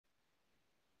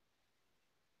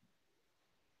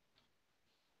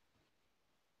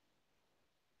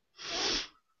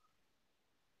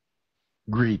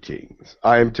Greetings.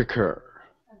 I am Tekkrr.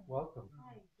 Welcome.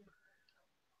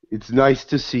 It's nice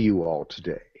to see you all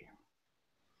today.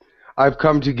 I've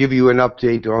come to give you an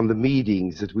update on the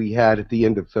meetings that we had at the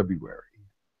end of February.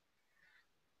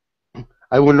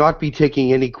 I will not be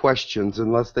taking any questions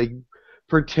unless they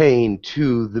pertain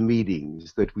to the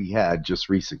meetings that we had just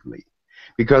recently,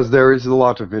 because there is a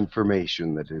lot of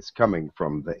information that is coming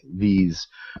from these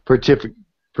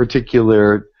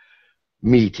particular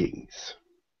meetings.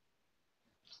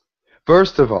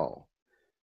 First of all,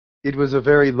 it was a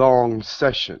very long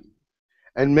session,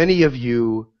 and many of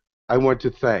you I want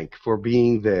to thank for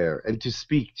being there and to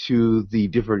speak to the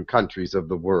different countries of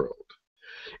the world.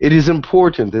 It is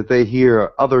important that they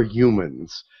hear other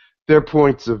humans, their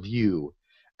points of view,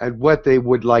 and what they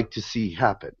would like to see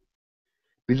happen.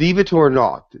 Believe it or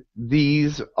not,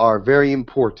 these are very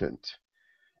important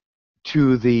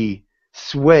to the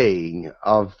swaying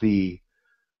of the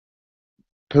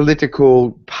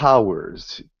political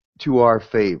powers to our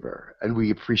favor, and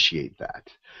we appreciate that.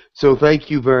 So thank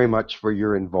you very much for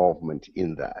your involvement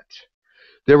in that.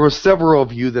 There were several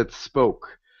of you that spoke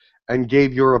and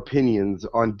gave your opinions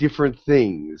on different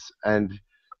things and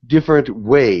different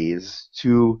ways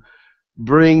to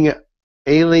bring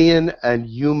alien and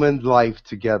human life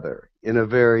together in a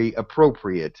very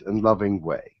appropriate and loving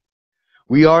way.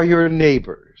 We are your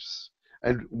neighbors,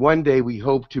 and one day we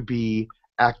hope to be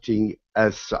acting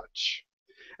as such.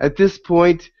 At this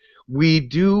point, we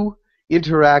do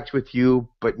interact with you,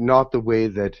 but not the way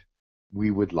that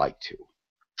we would like to.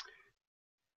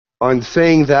 On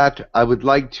saying that, I would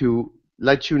like to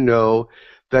let you know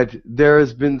that there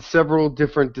has been several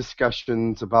different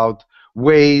discussions about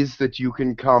ways that you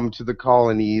can come to the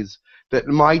colonies that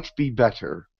might be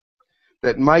better,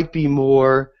 that might be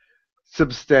more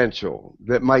substantial,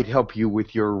 that might help you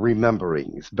with your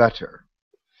rememberings better.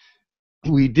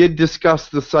 We did discuss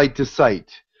the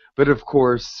site-to-site, but of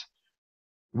course,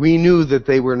 we knew that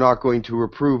they were not going to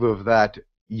approve of that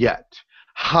yet.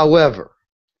 However,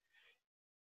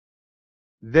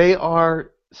 they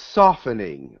are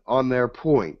softening on their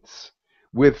points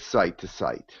with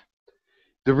site-to-site.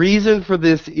 The reason for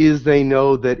this is they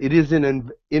know that it is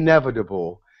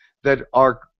inevitable that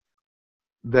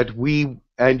we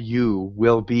and you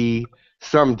will be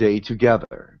someday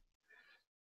together.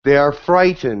 They are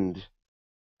frightened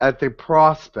at the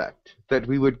prospect that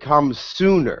we would come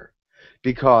sooner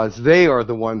because they are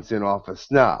the ones in office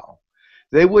now.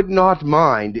 They would not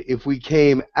mind if we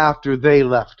came after they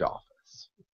left office,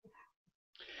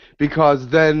 because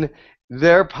then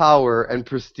their power and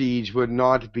prestige would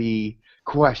not be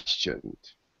questioned.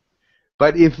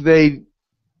 But if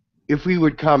we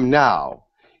would come now,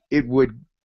 it would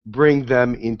bring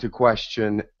them into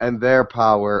question, and their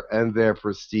power and their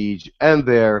prestige and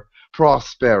their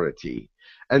prosperity.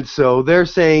 And so they're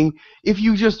saying, if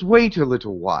you just wait a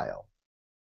little while,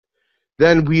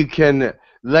 then we can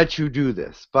let you do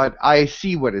this. But I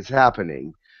see what is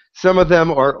happening. Some of them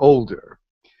are older.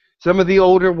 Some of the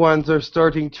older ones are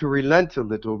starting to relent a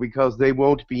little because they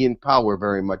won't be in power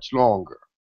very much longer.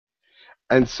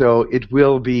 And so it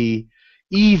will be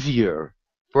easier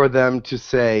for them to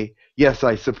say, yes,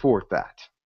 I support that.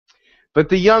 But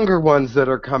the younger ones that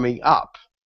are coming up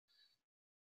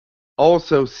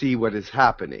also see what is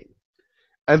happening.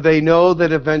 And they know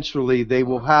that eventually they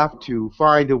will have to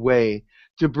find a way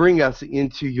to bring us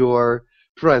into your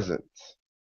presence.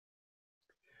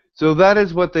 So that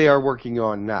is what they are working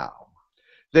on now.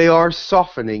 They are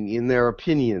softening in their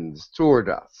opinions toward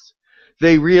us.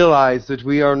 They realize that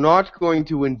we are not going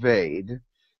to invade.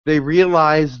 They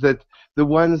realize that the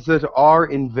ones that are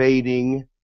invading,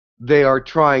 they are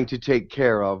trying to take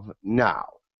care of now.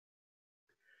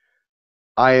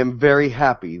 I am very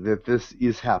happy that this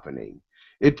is happening.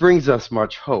 It brings us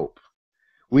much hope.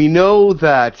 We know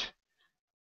that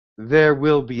there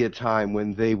will be a time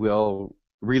when they will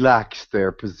relax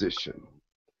their position.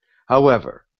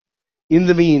 However, in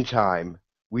the meantime,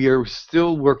 we are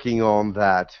still working on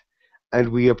that, and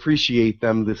we appreciate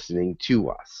them listening to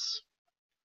us.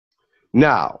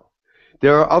 Now,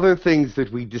 there are other things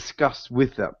that we discussed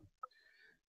with them.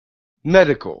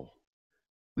 Medical.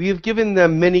 We have given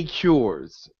them many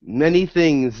cures, many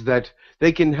things that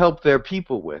they can help their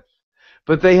people with,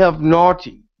 but they have not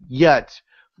yet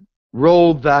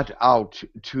rolled that out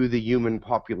to the human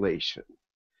population.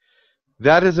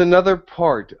 That is another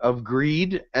part of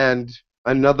greed and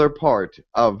another part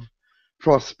of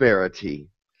prosperity.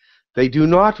 They do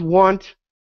not want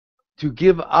to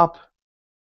give up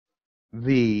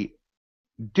the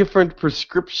different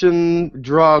prescription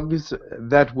drugs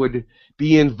that would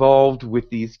be involved with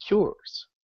these cures.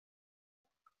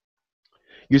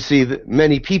 You see, that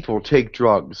many people take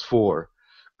drugs for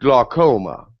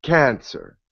glaucoma,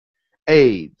 cancer,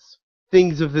 AIDS,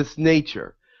 things of this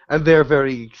nature, and they're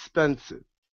very expensive.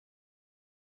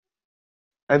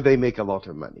 And they make a lot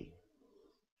of money.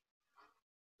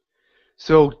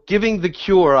 So giving the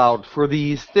cure out for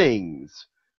these things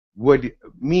would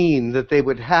mean that they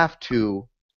would have to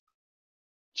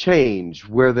change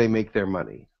where they make their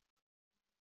money,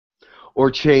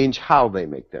 or change how they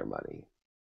make their money,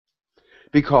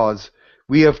 because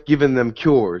we have given them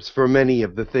cures for many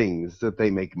of the things that they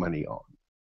make money on.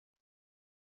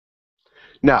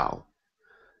 Now,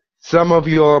 some of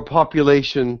your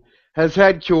population has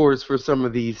had cures for some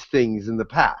of these things in the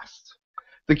past.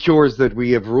 The cures that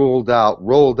we have rolled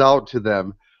out to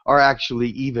them are actually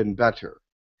even better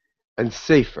and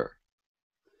safer.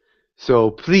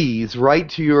 So please write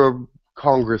to your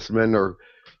congressman or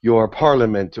your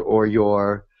parliament or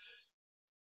your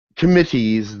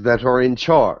committees that are in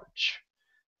charge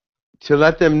to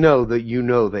let them know that you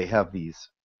know they have these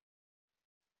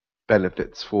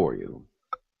benefits for you.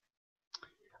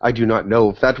 I do not know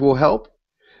if that will help,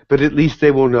 but at least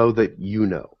they will know that you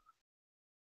know.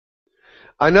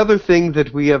 Another thing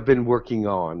that we have been working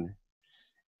on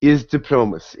is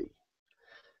diplomacy.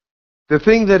 The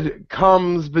thing that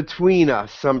comes between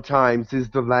us sometimes is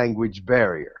the language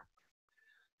barrier.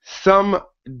 Some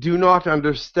do not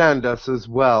understand us as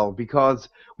well because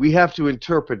we have to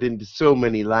interpret into so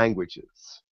many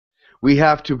languages. We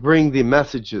have to bring the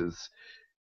messages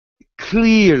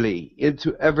clearly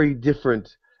into every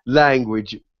different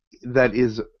language that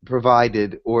is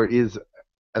provided or is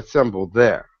assembled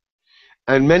there.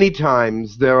 And many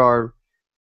times there are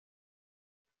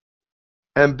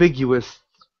ambiguous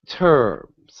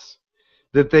terms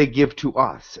that they give to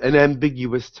us, and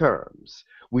ambiguous terms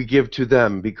we give to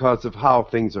them because of how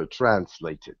things are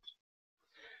translated.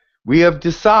 We have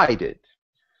decided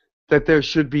that there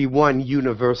should be one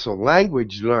universal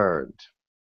language learned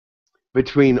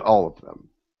between all of them.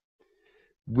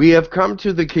 We have come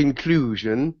to the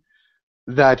conclusion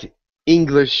that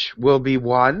English will be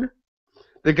one,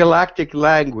 the galactic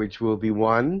language will be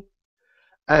one,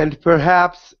 and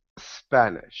perhaps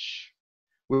Spanish.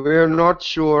 We're not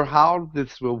sure how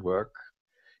this will work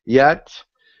yet,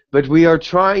 but we are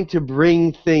trying to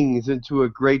bring things into a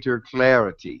greater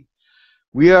clarity.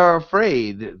 We are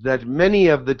afraid that many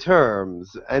of the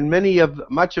terms and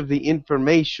much of the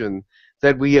information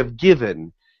that we have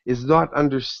given is not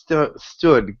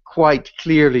understood quite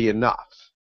clearly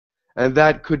enough. And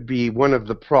that could be one of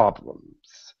the problems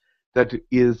that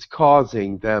is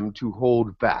causing them to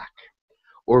hold back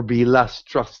or be less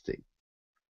trusting.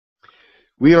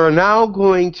 We are now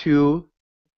going to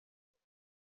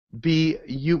be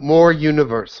more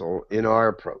universal in our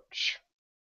approach.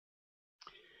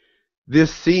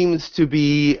 This seems to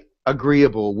be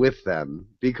agreeable with them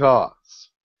because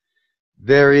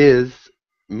there is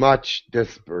much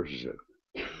dispersion.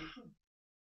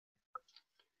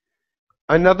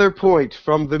 Another point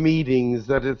from the meetings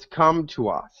that has come to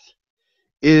us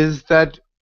is that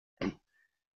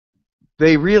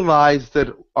they realize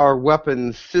that our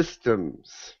weapons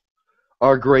systems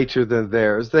are greater than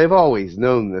theirs. They've always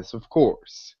known this, of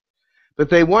course. But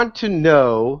they want to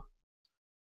know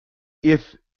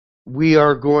if we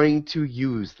are going to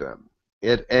use them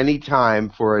at any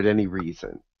time for any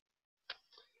reason.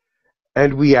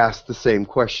 And we ask the same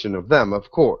question of them, of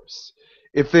course,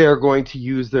 if they are going to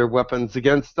use their weapons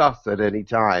against us at any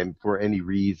time for any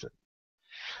reason.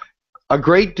 A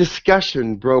great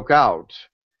discussion broke out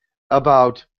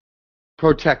about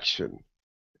protection.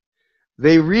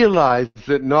 They realize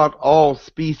that not all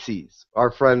species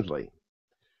are friendly.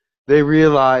 They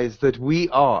realize that we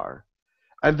are,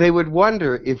 and they would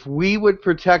wonder if we would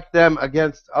protect them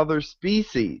against other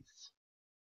species.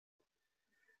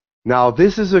 Now,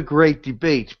 this is a great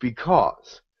debate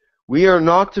because we are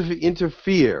not to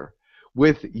interfere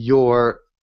with your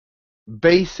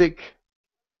basic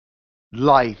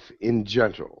life in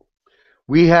general.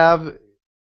 We have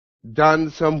done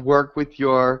some work with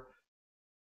your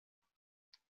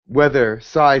weather,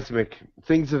 seismic,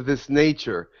 things of this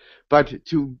nature, but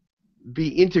to be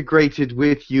integrated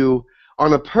with you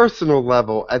on a personal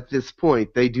level at this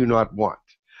point, they do not want.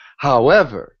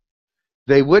 However,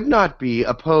 they would not be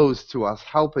opposed to us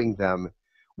helping them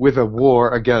with a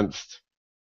war against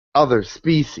other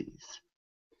species.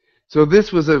 So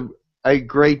this was a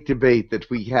great debate that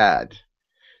we had.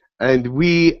 And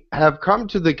we have come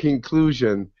to the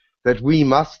conclusion that we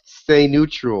must stay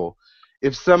neutral.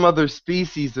 If some other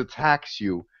species attacks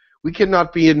you, we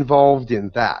cannot be involved in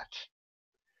that,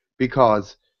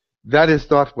 because that is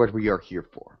not what we are here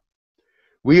for.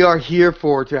 We are here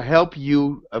to help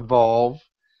you evolve.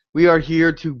 We are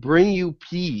here to bring you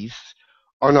peace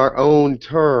on our own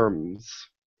terms,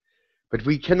 but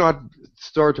we cannot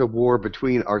start a war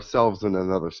between ourselves and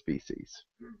another species.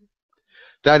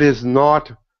 That is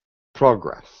not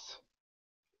progress.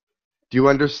 Do you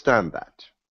understand that?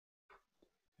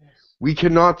 We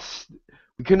cannot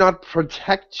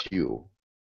protect you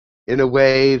in a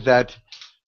way that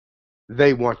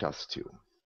they want us to.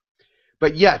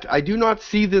 But yet, I do not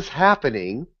see this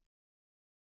happening.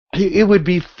 It would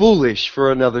be foolish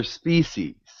for another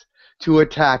species to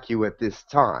attack you at this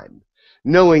time,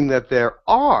 knowing that there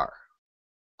are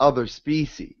other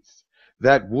species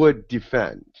that would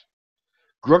defend.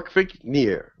 Girk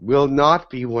Fitneer will not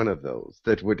be one of those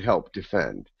that would help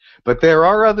defend, but there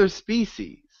are other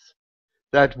species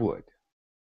that would,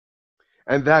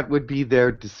 and that would be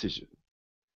their decision,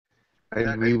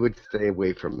 and we would stay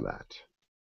away from that.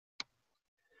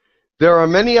 There are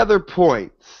many other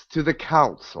points to the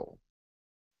council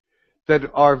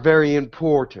that are very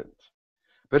important,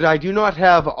 but I do not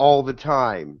have all the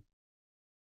time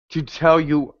to tell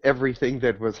you everything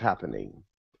that was happening.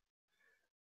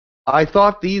 I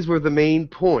thought these were the main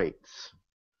points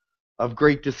of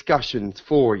great discussions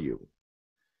for you,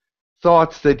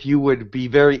 thoughts that you would be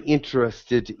very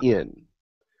interested in.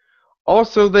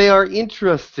 Also, they are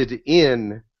interested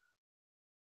in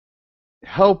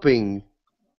helping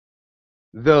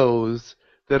those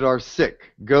that are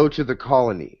sick go to the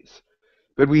colonies.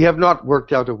 But we have not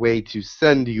worked out a way to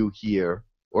send you here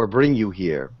or bring you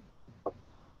here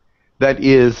that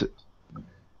is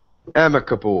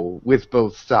amicable with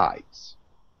both sides.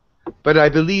 But I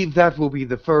believe that will be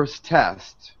the first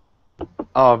test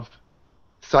of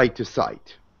site to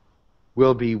site.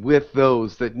 Will be with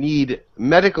those that need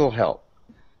medical help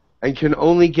and can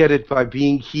only get it by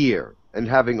being here and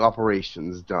having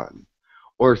operations done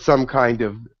or some kind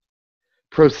of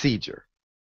procedure.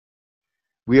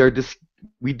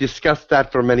 We discussed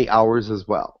that for many hours as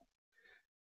well.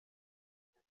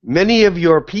 Many of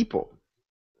your people,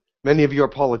 many of your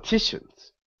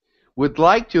politicians would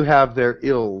like to have their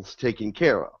ills taken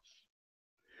care of,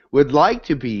 would like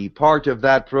to be part of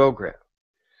that program,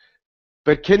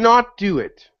 but cannot do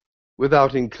it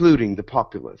without including the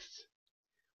populace.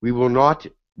 We will not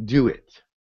do it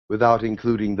without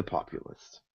including the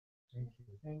populace. Thank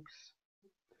you. Thanks.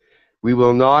 We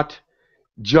will not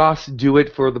just do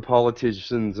it for the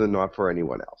politicians and not for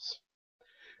anyone else.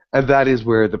 And that is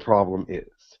where the problem is.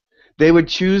 They would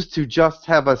choose to just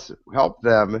have us help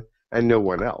them and no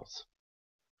one else.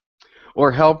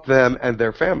 Or help them and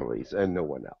their families and no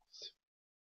one else.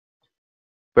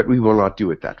 But we will not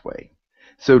do it that way.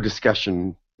 So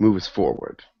discussion moves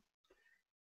forward.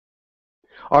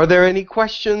 Are there any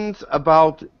questions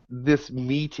about this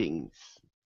meeting?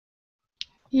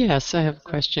 Yes, I have a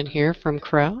question here from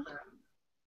Crow.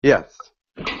 Yes.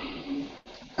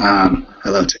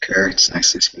 Hello, Tekkrr. It's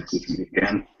nice to speak with you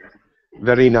again.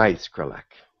 Very nice, Kralek.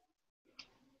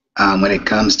 When it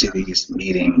comes to these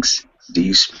meetings, do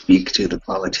you speak to the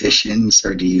politicians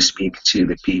or do you speak to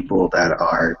the people that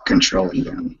are controlling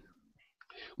them?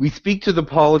 We speak to the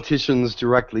politicians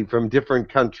directly from different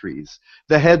countries,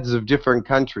 the heads of different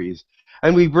countries,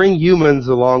 and we bring humans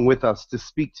along with us to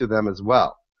speak to them as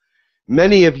well.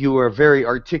 Many of you are very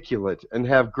articulate and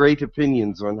have great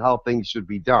opinions on how things should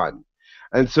be done,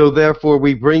 and so therefore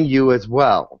we bring you as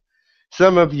well.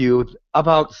 Some of you,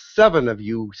 about 7 of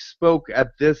you, spoke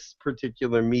at this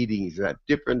particular meetings at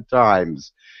different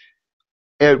times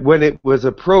and when it was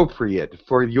appropriate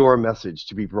for your message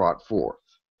to be brought forth.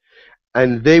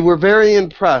 And they were very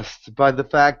impressed by the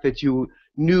fact that you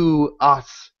knew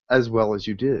us as well as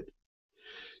you did.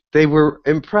 They were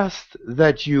impressed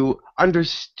that you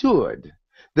understood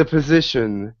the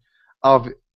position of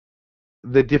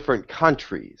the different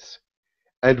countries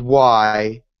and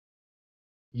why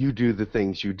you do the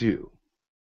things you do.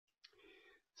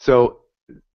 So,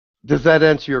 does that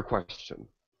answer your question?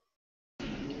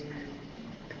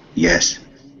 Yes.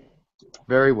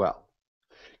 Very well.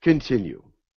 Continue.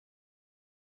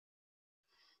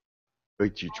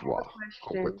 Question.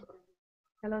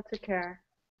 Hello, Tekkrr.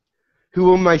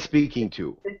 Who am I speaking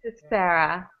to? This is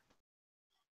Sarah.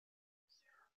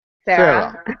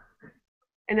 Sarah.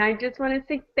 And I just want to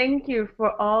say thank you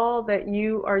for all that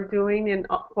you are doing and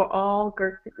for all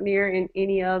Girk Fitneer and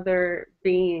any other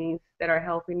beings that are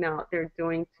helping out. They're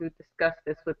doing to discuss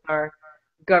this with our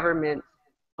governments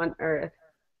on Earth.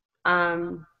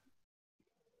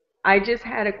 I just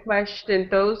had a question.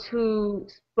 Those who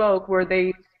spoke, were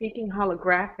they speaking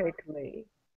holographically?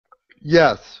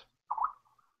 Yes.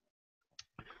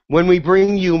 When we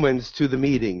bring humans to the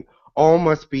meeting, all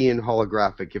must be in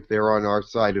holographic if they're on our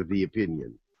side of the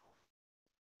opinion.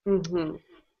 Mm-hmm.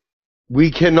 we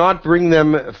cannot bring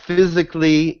them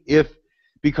physically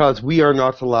because we are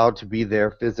not allowed to be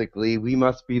there physically. We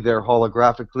must be there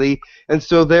holographically. And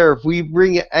so there, if we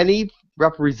bring any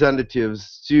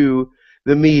representatives to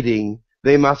the meeting,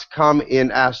 they must come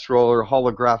in astral or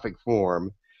holographic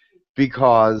form,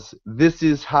 because this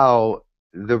is how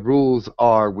the rules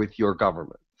are with your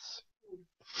governments.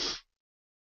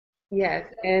 Yes,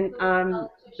 and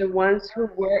the ones who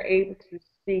were able to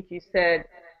speak, you said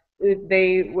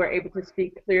they were able to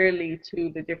speak clearly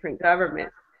to the different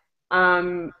governments.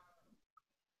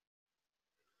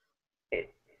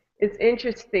 It's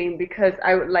interesting because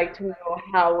I would like to know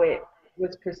how it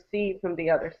was perceived from the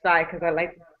other side, because I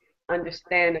like to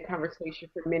understand the conversation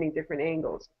from many different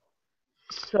angles.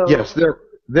 So Yes,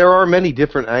 there are many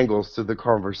different angles to the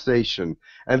conversation,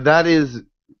 and that is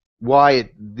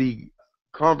why the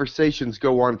conversations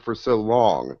go on for so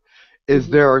long, is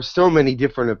there are so many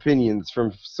different opinions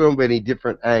from so many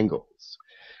different angles,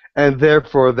 and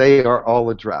therefore they are all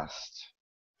addressed.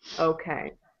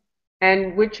 okay.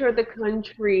 And which are the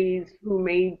countries who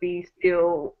may be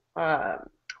still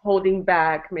holding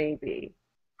back, maybe?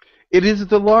 It is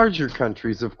the larger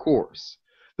countries, of course,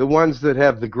 the ones that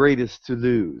have the greatest to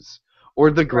lose,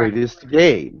 or the greatest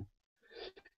gain.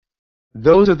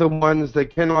 Those are the ones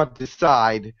that cannot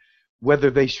decide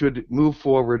whether they should move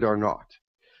forward or not.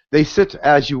 They sit,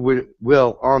 as you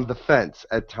will, on the fence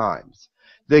at times.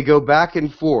 They go back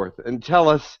and forth and tell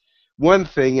us one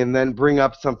thing and then bring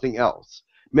up something else.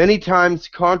 Many times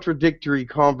contradictory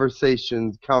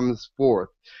conversations comes forth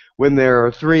when there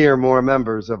are 3 or more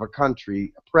members of a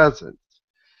country present.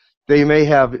 They may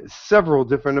have several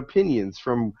different opinions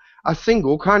from a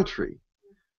single country.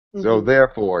 So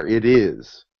therefore it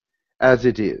is as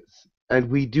it is, and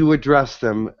we do address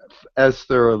them as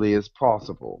thoroughly as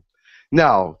possible.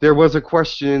 Now, there was a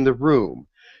question in the room.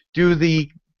 Do the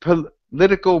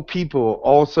political people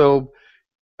also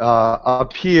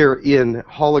appear in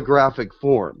holographic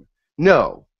form?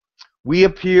 No. We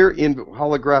appear in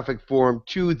holographic form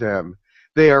to them.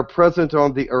 They are present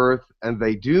on the earth, and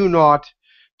they do not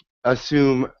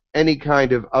assume any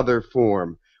kind of other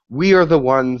form. We are the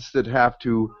ones that have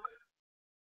to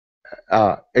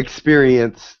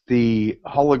experience the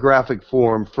holographic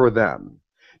form for them,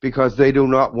 because they do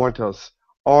not want us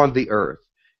on the earth.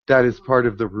 That is part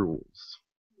of the rules.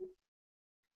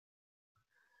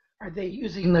 Are they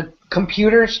using the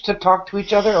computers to talk to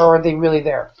each other, or are they really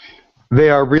there? They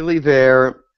are really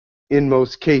there in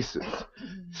most cases.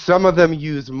 Some of them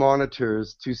use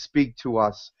monitors to speak to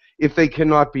us if they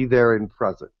cannot be there in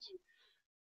present.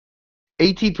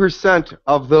 80%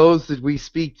 of those that we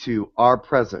speak to are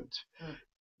present.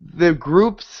 The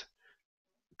groups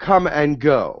come and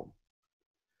go.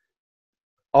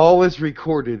 All is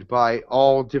recorded by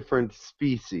all different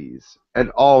species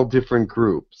and all different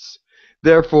groups.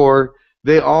 Therefore,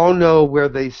 they all know where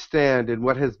they stand and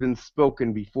what has been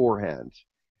spoken beforehand.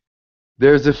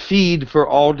 There's a feed for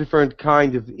all different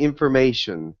kinds of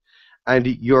information, and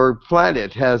your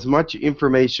planet has much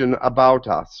information about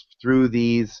us through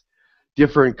these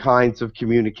different kinds of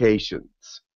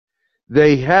communications.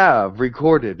 They have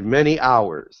recorded many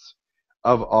hours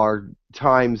of our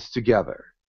times together.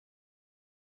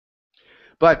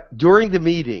 But during the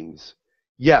meetings,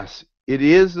 yes, it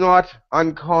is not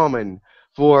uncommon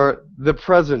for the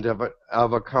president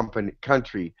of a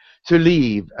country to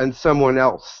leave and someone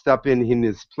else step in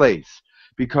his place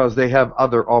because they have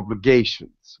other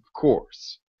obligations, of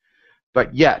course.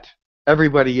 But yet,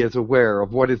 everybody is aware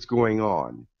of what is going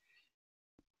on.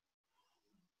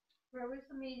 Where was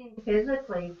the meeting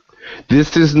physically?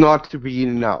 This is not to be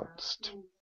announced.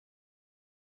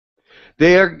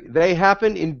 They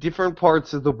happen in different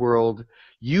parts of the world,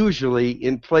 usually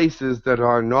in places that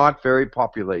are not very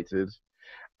populated,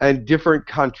 and different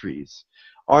countries.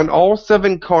 On all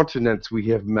 7 continents we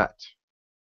have met,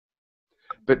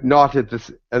 but not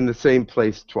in the same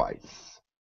place twice.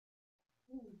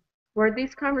 Were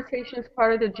these conversations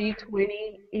part of the G20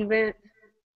 event?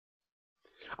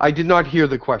 I did not hear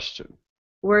the question.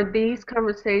 Were these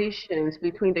conversations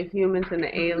between the humans and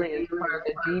the aliens part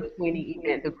of the G20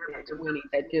 event, the G20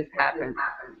 that just happened?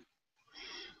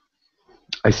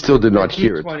 I still did not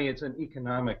hear it. G20, it's an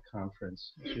economic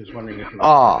conference. She was wondering if you were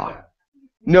part of that.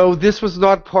 No, this was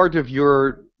not part of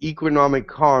your economic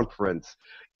conference.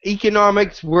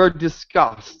 Economics were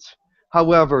discussed.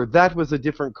 However, that was a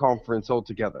different conference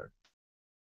altogether.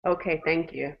 Okay,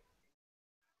 thank you.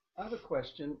 I have a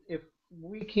question. If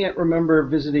we can't remember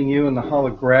visiting you in the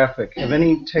holographic, have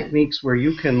any techniques where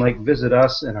you can visit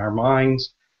us in our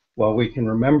minds while we can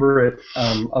remember it,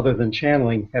 other than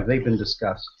channeling, have they been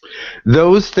discussed?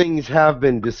 Those things have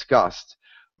been discussed.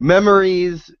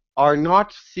 Memories are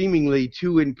not seemingly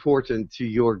too important to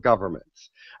your governments,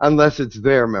 unless it's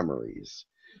their memories.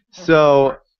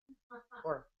 So,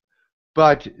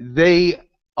 but they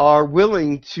are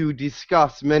willing to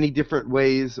discuss many different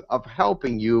ways of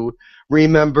helping you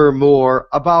remember more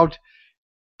about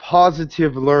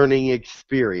positive learning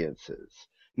experiences.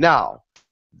 Now,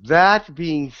 that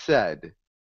being said,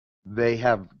 they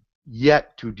have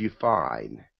yet to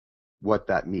define what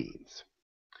that means.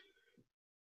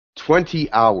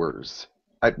 20 hours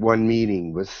at one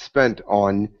meeting was spent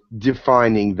on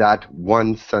defining that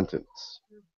one sentence.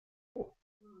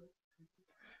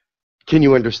 Can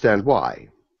you understand why?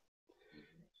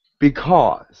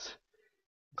 Because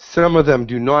some of them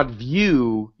do not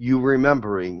view you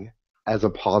remembering as a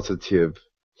positive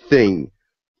thing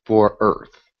for Earth.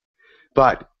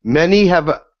 But many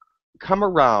have come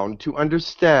around to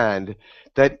understand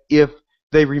that if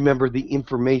they remember the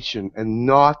information and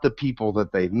not the people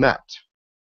that they've met,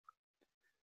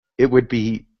 it would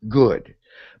be good.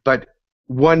 But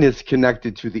one is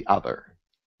connected to the other.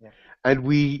 Yeah. And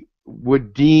we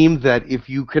would deem that if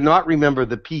you cannot remember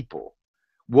the people,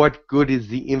 what good is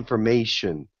the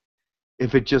information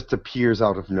if it just appears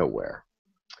out of nowhere?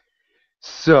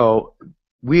 So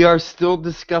we are still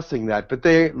discussing that, but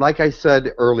they, like I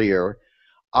said earlier,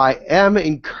 I am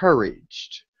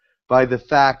encouraged by the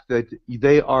fact that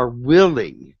they are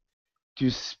willing to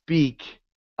speak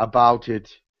about it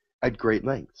at great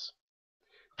lengths.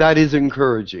 That is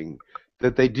encouraging,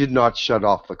 that they did not shut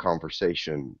off the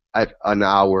conversation at an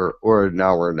hour or an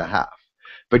hour and a half,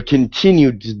 but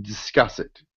continued to discuss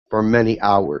it for many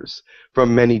hours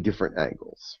from many different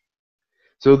angles.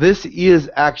 So this is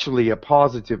actually a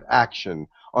positive action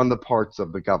on the parts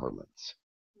of the governments.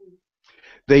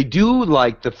 They do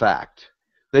like the fact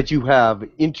that you have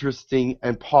interesting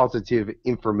and positive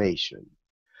information.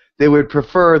 They would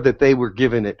prefer that they were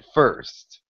given it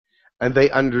first, and they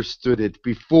understood it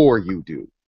before you do.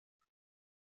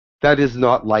 That is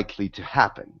not likely to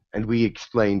happen, and we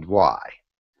explained why.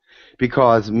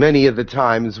 Because many of the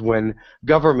times when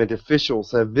government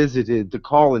officials have visited the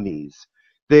colonies,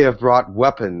 they have brought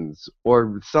weapons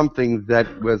or something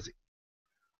that was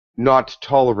not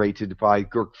tolerated by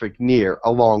Girk Fitneer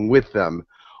along with them,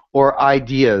 or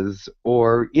ideas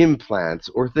or implants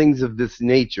or things of this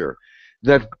nature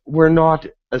that were not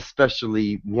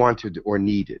especially wanted or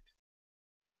needed.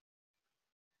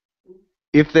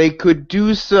 If they could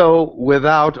do so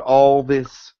without all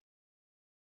this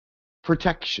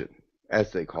protection,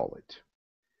 as they call it,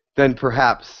 then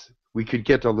perhaps we could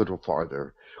get a little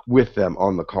farther with them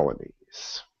on the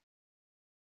colonies.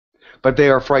 But they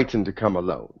are frightened to come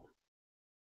alone.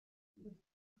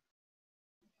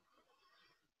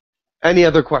 Any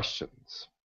other questions?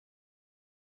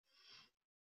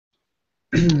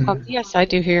 Yes, I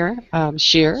do hear.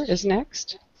 Sheer is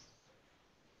next.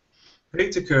 Hey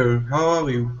Tekkrr, how are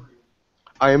you?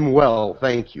 I am well,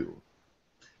 thank you.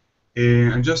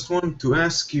 I just want to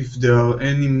ask if there are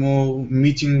any more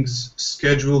meetings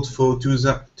scheduled for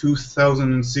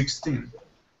 2016.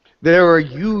 There are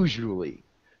usually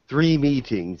 3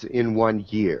 meetings in 1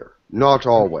 year, not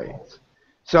always.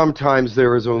 Sometimes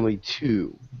there is only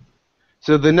 2.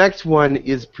 So the next one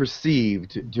is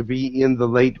perceived to be in the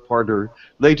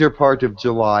later part of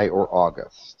July or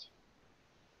August.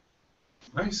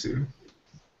 I see.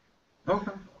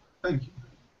 Okay, thank you.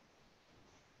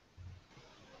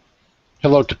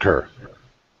 Hello, Tekkrr.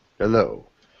 Hello.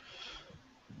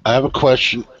 I have a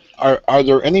question. Are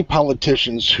there any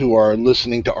politicians who are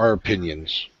listening to our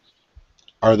opinions?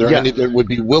 Are there any that would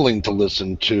be willing to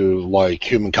listen to, like,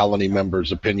 human colony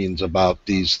members' opinions about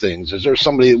these things? Is there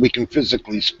somebody that we can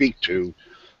physically speak to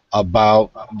about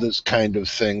this kind of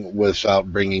thing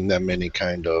without bringing them any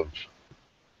kind of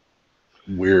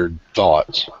weird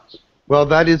thoughts? Well,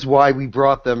 that is why we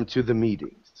brought them to the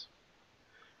meetings.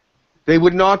 They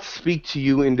would not speak to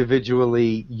you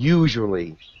individually,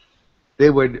 usually.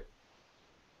 They would,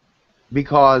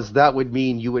 because that would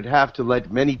mean you would have to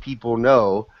let many people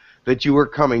know that you were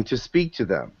coming to speak to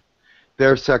them.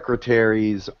 Their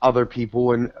secretaries, other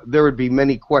people, and there would be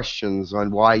many questions on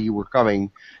why you were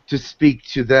coming to speak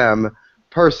to them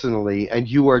personally, and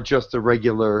you are just a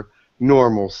regular,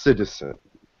 normal citizen.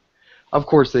 Of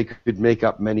course, they could make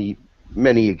up many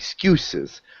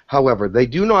excuses. However, they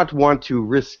do not want to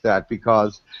risk that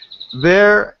because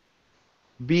they're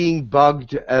being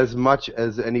bugged as much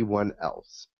as anyone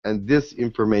else, and this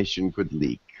information could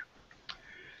leak.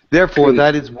 Therefore,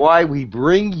 that is why we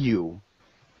bring you,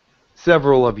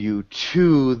 several of you,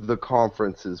 to the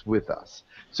conferences with us,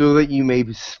 so that you may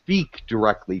speak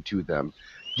directly to them,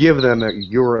 give them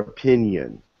your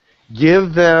opinion,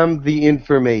 give them the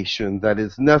information that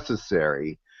is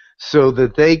necessary so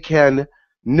that they can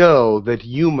know that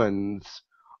humans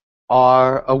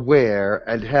are aware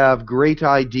and have great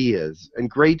ideas and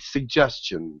great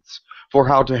suggestions for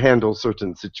how to handle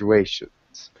certain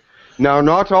situations. Now,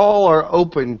 not all are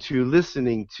open to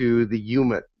listening to the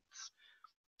humans.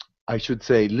 I should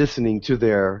say listening to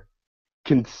their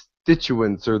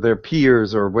constituents or their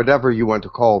peers or whatever you want to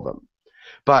call them.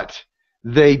 But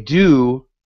they do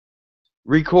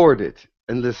record it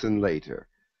and listen later.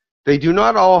 They do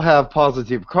not all have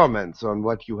positive comments on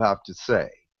what you have to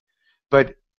say.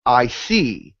 But I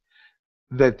see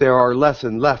that there are less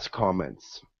and less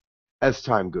comments as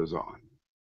time goes on.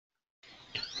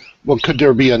 Well, could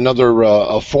there be another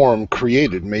a forum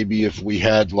created? Maybe if we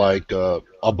had like a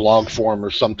blog forum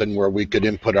or something where we could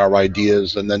input our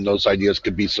ideas, and then those ideas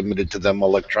could be submitted to them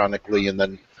electronically, and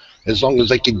then as long as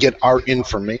they could get our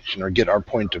information or get our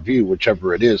point of view,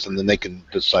 whichever it is, and then they can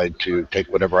decide to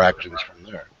take whatever actions from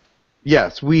there.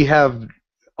 Yes, we have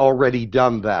already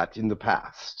done that in the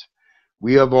past.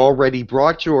 We have already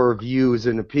brought your views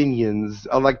and opinions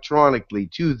electronically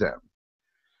to them.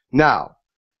 Now,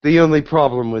 the only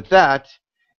problem with that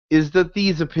is that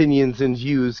these opinions and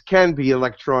views can be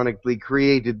electronically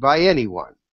created by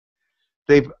anyone.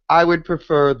 I would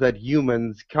prefer that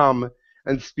humans come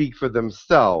and speak for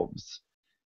themselves.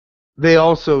 They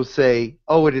also say,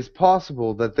 oh, it is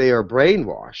possible that they are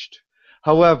brainwashed.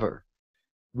 However,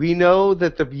 we know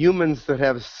that the humans that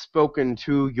have spoken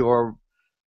to your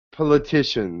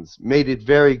politicians made it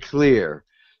very clear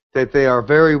that they are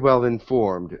very well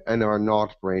informed and are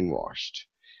not brainwashed.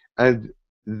 And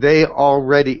they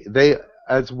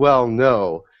as well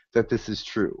know that this is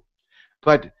true.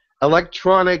 But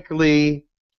electronically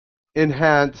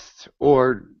enhanced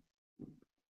or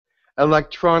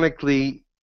electronically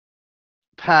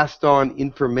passed on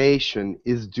information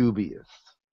is dubious.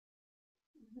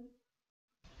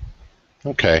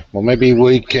 Okay, well maybe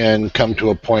we can come to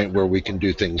a point where we can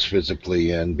do things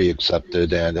physically and be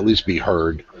accepted and at least be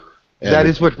heard. And that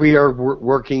is what we are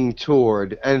working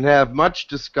toward and have much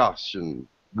discussion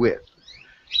with.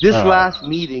 This last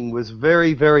meeting was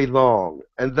very, very long,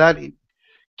 and that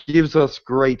gives us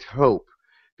great hope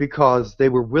because they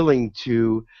were willing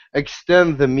to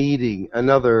extend the meeting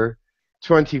another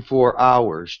 24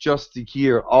 hours just to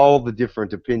hear all the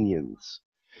different opinions.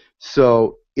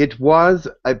 So it was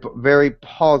a very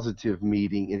positive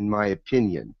meeting, in my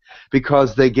opinion,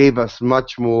 because they gave us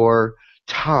much more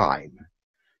time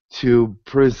to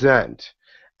present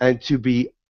and to be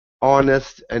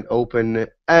honest and open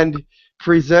and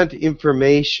present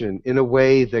information in a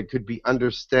way that could be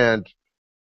understood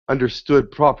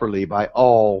properly by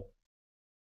all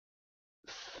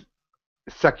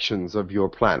sections of your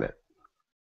planet.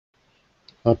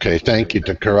 Okay, thank you,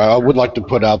 Tekkrr. I would like to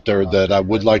put out there that I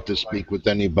would like to speak with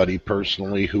anybody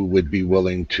personally who would be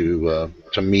willing to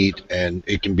meet, and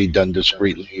it can be done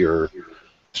discreetly or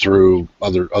through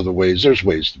other ways. There's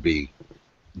ways to be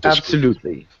discreet.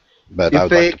 Absolutely. But I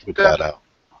would like to put that out.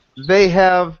 They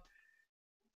have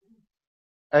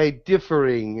a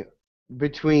differing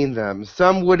between them.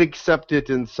 Some would accept it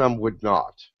and some would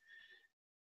not.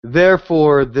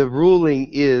 Therefore, the ruling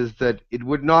is that it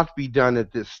would not be done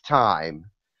at this time.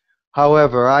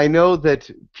 However, I know that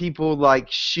people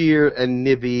like Sheer and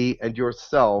Nibby and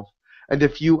yourself and a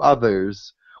few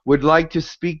others would like to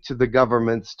speak to the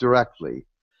governments directly.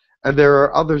 And there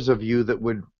are others of you that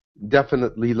would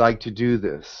definitely like to do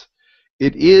this.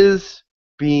 It is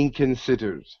being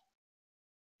considered.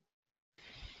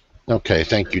 Okay,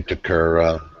 thank you,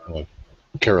 Tekkrr.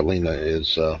 Carolina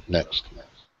is next.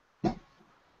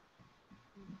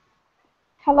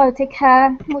 Hello,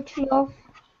 Tekkrr. Much love.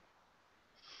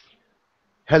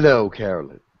 Hello,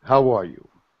 Carolyn. How are you?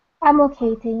 I'm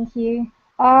okay, thank you.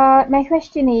 My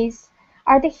question is,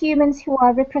 are the humans who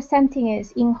are representing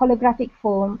us in holographic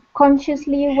form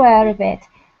consciously aware of it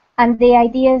and the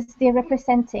ideas they're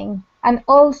representing? And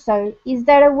also, is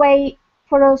there a way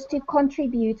for us to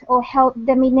contribute or help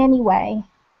them in any way?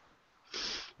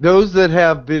 Those that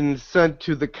have been sent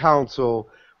to the council,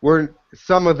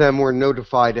 some of them were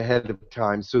notified ahead of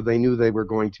time, so they knew they were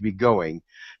going to be going.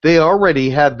 They already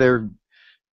had their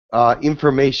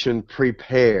information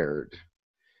prepared.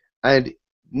 And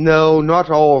no, not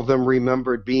all of them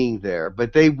remembered being there,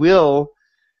 but they will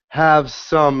have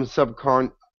some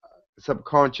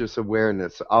subconscious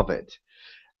awareness of it.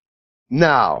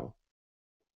 Now,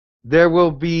 there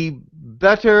will be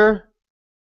better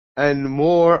and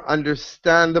more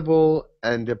understandable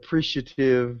and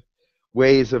appreciative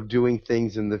ways of doing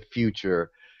things in the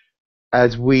future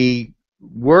as we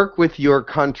work with your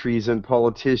countries and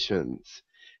politicians.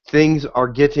 Things are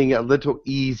getting a little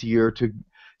easier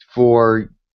for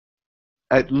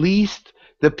at least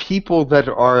the people that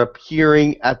are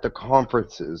appearing at the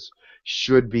conferences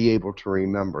should be able to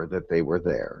remember that they were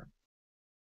there.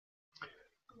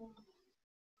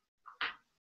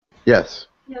 Yes?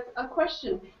 Yes, a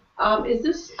question. Is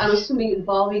this, I'm assuming,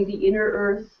 involving the inner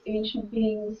earth ancient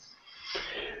beings?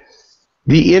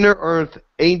 The inner earth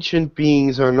ancient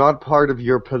beings are not part of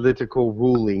your political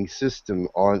ruling system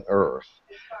on Earth.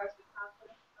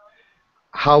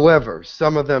 However,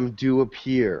 some of them do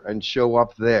appear and show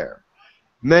up there.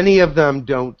 Many of them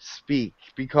don't speak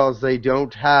because they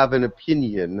don't have an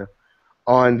opinion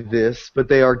on this, but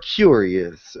they are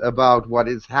curious about what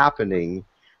is happening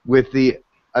with the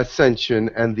ascension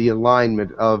and the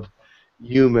alignment of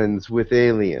humans with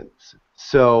aliens.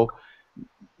 So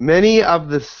many of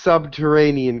the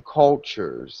subterranean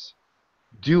cultures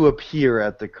do appear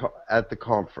at the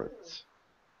conference.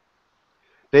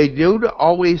 They don't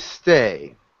always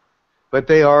stay, but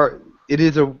they are.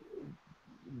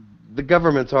 The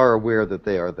governments are aware that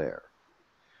they are there.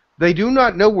 They do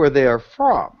not know where they are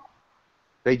from.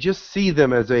 They just see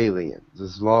them as aliens,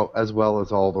 as well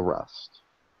as all the rest.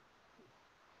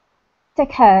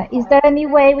 Tekkrr, is there any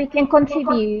way we can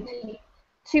contribute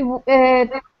to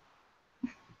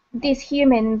these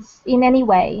humans in any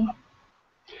way?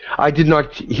 I did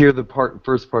not hear the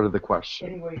first part of the question.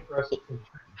 Any way for us to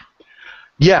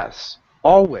Yes,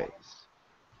 always.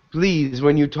 Please,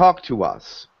 when you talk to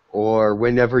us, or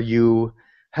whenever you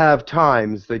have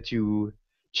times that you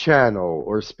channel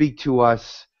or speak to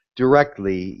us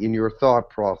directly in your thought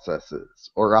processes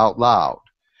or out loud,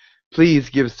 please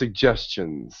give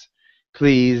suggestions.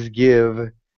 Please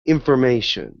give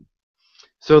information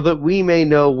so that we may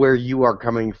know where you are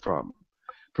coming from.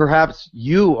 Perhaps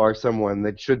you are someone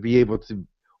that should be able to,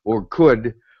 or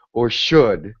could, or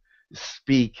should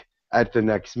speak at the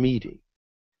next meeting.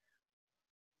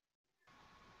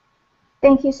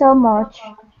 Thank you so much.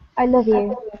 I love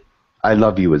you. I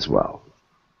love you as well.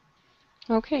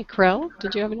 Okay, Krell,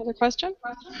 did you have another question?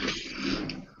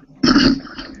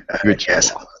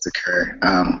 Yes,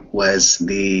 Tekkrr. Was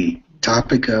the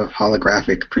topic of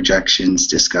holographic projections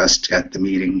discussed at the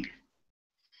meeting?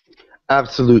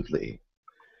 Absolutely.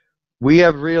 We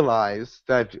have realized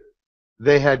that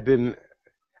they had been,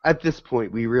 at this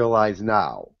point we realize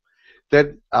now,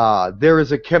 that there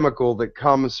is a chemical that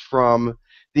comes from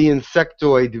the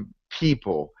insectoid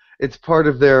people. It's part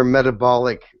of their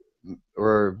metabolic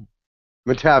or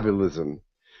metabolism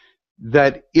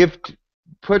that if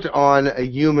put on a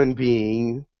human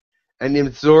being and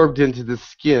absorbed into the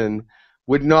skin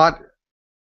would not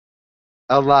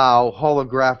allow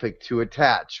holographic to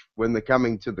attach when they're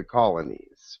coming to the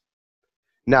colonies.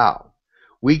 Now,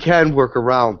 we can work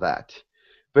around that,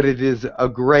 but it is a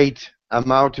great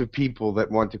amount of people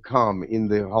that want to come in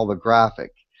the holographic.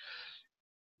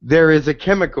 There is a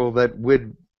chemical that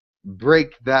would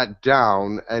break that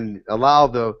down and allow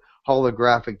the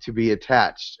holographic to be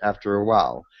attached after a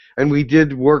while. And we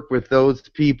did work with those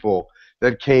people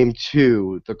that came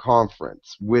to the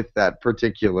conference with that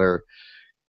particular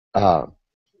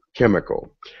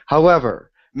chemical.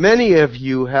 However, many of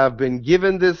you have been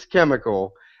given this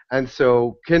chemical and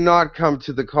so cannot come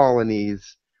to the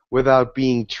colonies without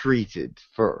being treated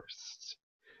first.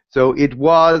 So it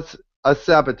was a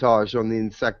sabotage on the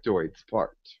insectoid's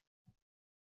part.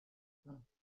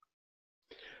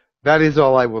 That is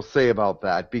all I will say about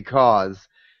that, because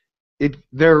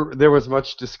there was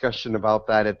much discussion about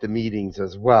that at the meetings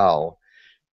as well.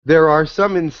 There are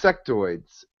some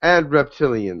insectoids and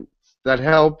reptilians that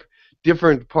help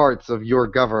different parts of your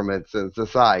governments and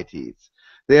societies.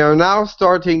 They are now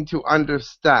starting to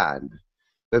understand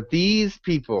that these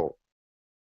people,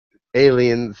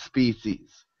 alien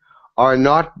species, are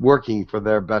not working for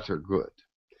their better good,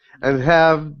 and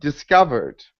have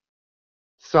discovered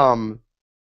some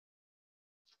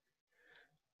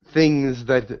things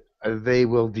that they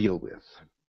will deal with.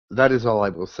 That is all I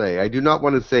will say. I do not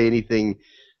want to say anything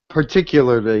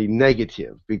particularly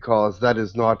negative, because that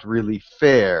is not really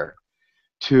fair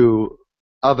to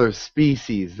other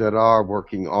species that are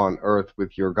working on Earth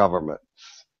with your governments.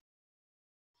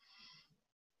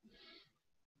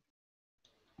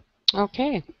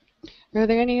 Okay. Are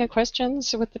there any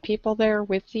questions with the people there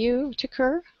with you,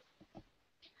 Tekkrr?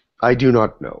 I do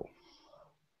not know.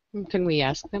 Can we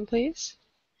ask them, please?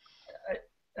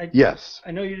 Yes.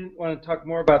 I know you didn't want to talk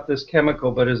more about this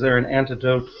chemical, but is there an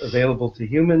antidote available to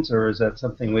humans, or is that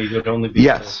something we would only be...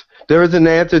 Yes, there is an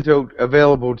antidote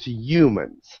available to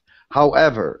humans.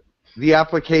 However, the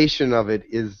application of it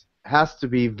has to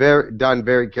be done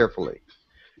very carefully.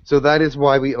 So that is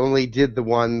why we only did the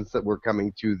ones that were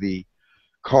coming to the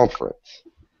conference.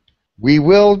 We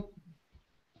will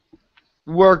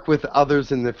work with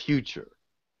others in the future,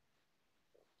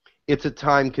 it's a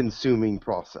time-consuming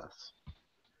process.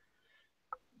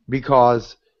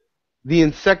 Because the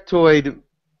insectoid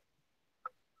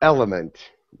element,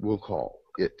 we'll call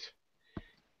it,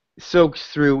 soaks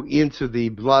through into the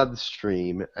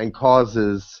bloodstream and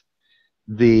causes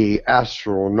the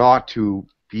astral not to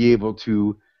be able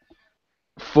to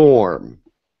form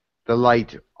the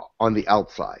light on the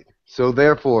outside. So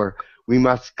therefore, we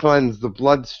must cleanse the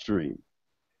bloodstream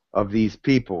of these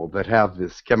people that have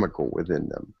this chemical within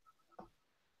them.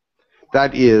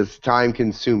 That is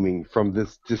time-consuming from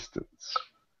this distance.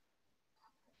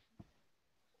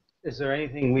 Is there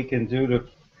anything we can do to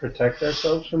protect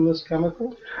ourselves from this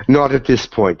chemical? Not at this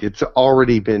point. It's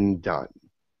already been done.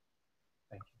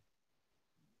 Thank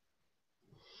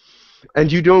you.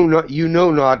 And you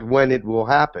know not when it will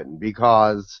happen,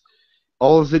 because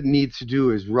all it needs to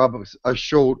do is rub a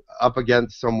shoulder up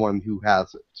against someone who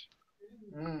has it.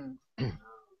 Mm.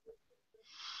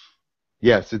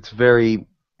 Yes,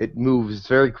 it moves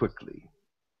very quickly.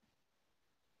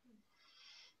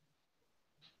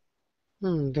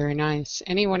 Very nice.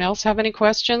 Anyone else have any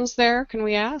questions there? Can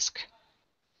we ask?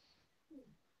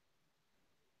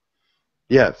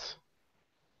 Yes.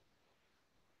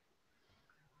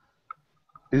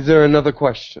 Is there another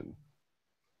question?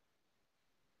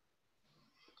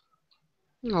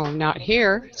 Oh, not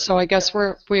here. So I guess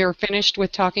we are finished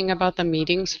with talking about the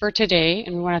meetings for today,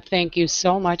 and we want to thank you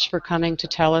so much for coming to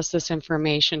tell us this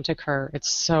information, Tekkrr.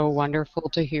 It's so wonderful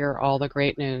to hear all the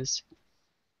great news.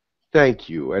 Thank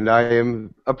you, and I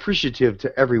am appreciative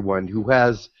to everyone who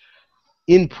has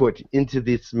input into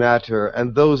this matter,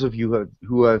 and those of you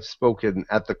who have spoken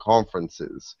at the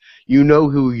conferences. You know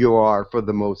who you are for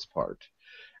the most part.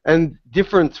 And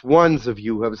different ones of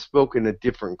you have spoken at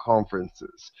different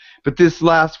conferences. But this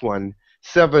last one,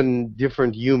 7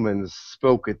 different humans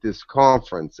spoke at this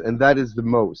conference, and that is the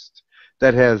most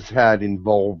that has had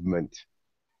involvement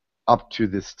up to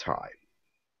this time.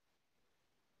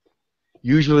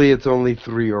 Usually it's only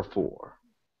 3 or 4.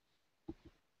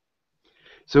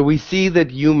 So we see that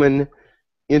human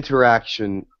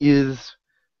interaction is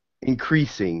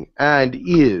increasing and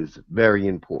is very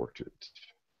important.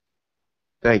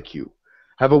 Thank you.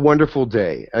 Have a wonderful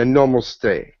day and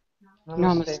namaste.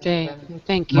 Namaste.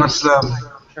 Thank you. Much love.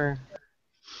 Sure.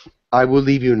 I will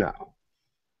leave you now.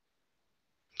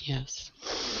 Yes.